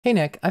Hey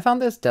Nick, I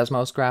found this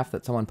Desmos graph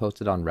that someone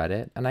posted on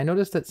Reddit, and I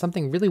noticed that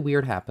something really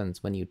weird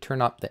happens when you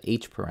turn up the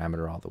H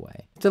parameter all the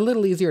way. It's a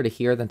little easier to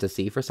hear than to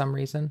see for some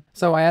reason,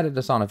 so I added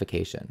a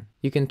sonification.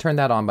 You can turn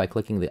that on by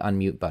clicking the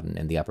unmute button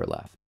in the upper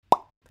left.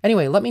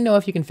 Anyway, let me know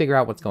if you can figure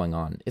out what's going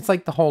on. It's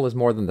like the whole is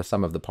more than the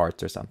sum of the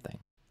parts or something.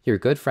 Your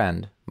good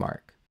friend,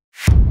 Mark.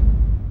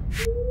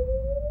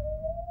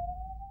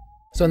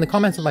 So in the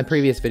comments of my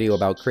previous video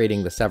about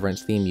creating the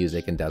Severance theme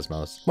music in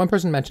Desmos, one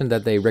person mentioned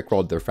that they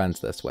rickrolled their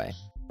friends this way.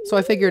 So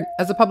I figured,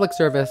 as a public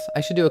service, I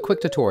should do a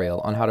quick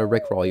tutorial on how to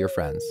rickroll your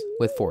friends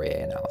with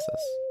Fourier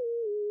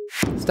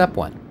analysis. Step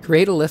 1.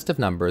 Create a list of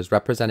numbers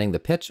representing the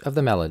pitch of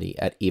the melody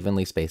at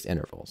evenly spaced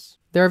intervals.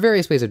 There are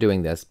various ways of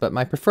doing this, but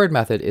my preferred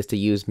method is to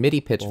use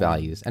MIDI pitch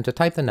values and to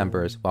type the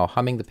numbers while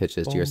humming the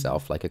pitches to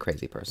yourself like a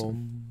crazy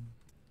person.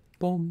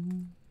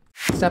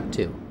 Step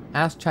 2.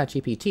 Ask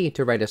ChatGPT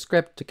to write a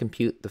script to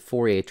compute the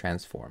Fourier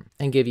transform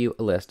and give you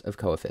a list of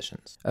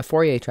coefficients. A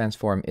Fourier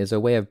transform is a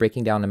way of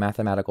breaking down a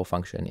mathematical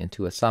function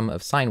into a sum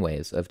of sine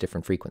waves of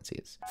different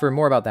frequencies. For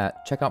more about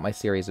that, check out my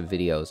series of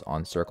videos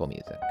on circle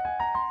music.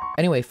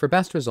 Anyway, for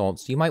best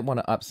results, you might want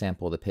to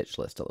upsample the pitch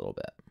list a little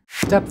bit.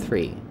 Step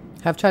 3.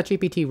 Have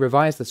ChatGPT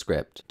revise the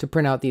script to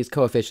print out these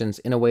coefficients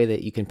in a way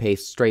that you can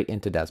paste straight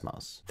into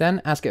Desmos.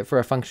 Then ask it for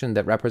a function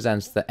that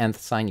represents the nth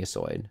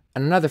sinusoid,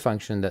 and another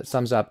function that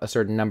sums up a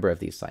certain number of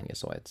these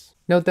sinusoids.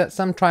 Note that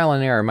some trial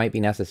and error might be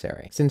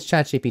necessary, since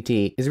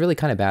ChatGPT is really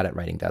kind of bad at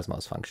writing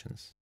Desmos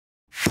functions.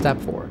 Step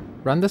 4.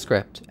 Run the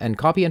script and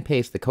copy and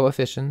paste the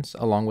coefficients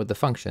along with the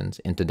functions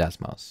into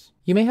Desmos.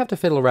 You may have to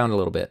fiddle around a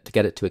little bit to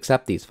get it to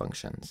accept these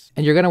functions,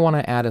 and you're going to want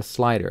to add a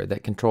slider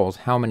that controls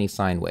how many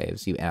sine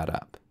waves you add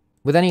up.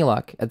 With any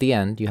luck, at the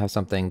end you have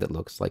something that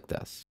looks like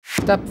this.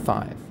 Step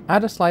 5.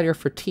 Add a slider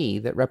for t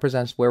that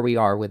represents where we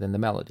are within the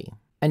melody,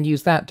 and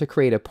use that to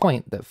create a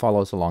point that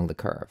follows along the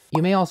curve.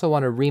 You may also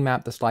want to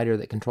remap the slider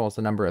that controls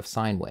the number of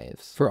sine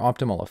waves for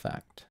optimal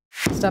effect.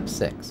 Step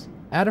 6.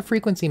 Add a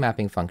frequency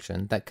mapping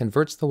function that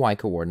converts the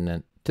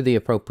y-coordinate to the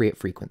appropriate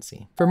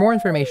frequency. For more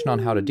information on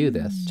how to do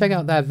this, check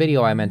out that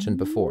video I mentioned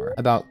before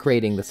about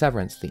creating the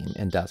Severance theme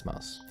in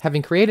Desmos.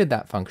 Having created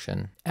that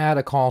function, add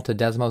a call to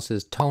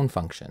Desmos's tone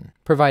function,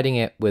 providing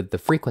it with the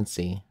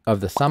frequency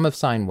of the sum of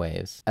sine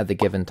waves at the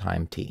given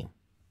time t.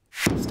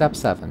 Step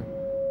 7.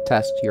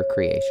 Test your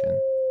creation.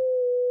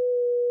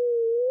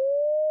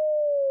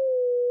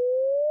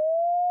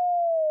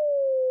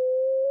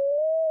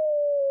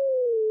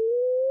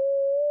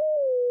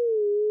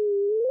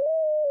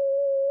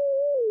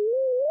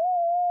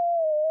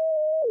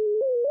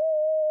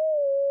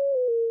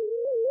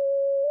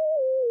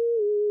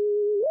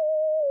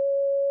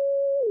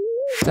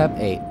 Step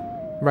 8.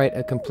 Write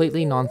a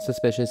completely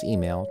non-suspicious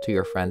email to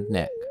your friend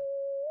Nick.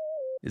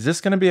 Is this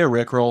going to be a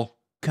Rickroll?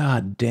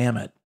 God damn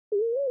it.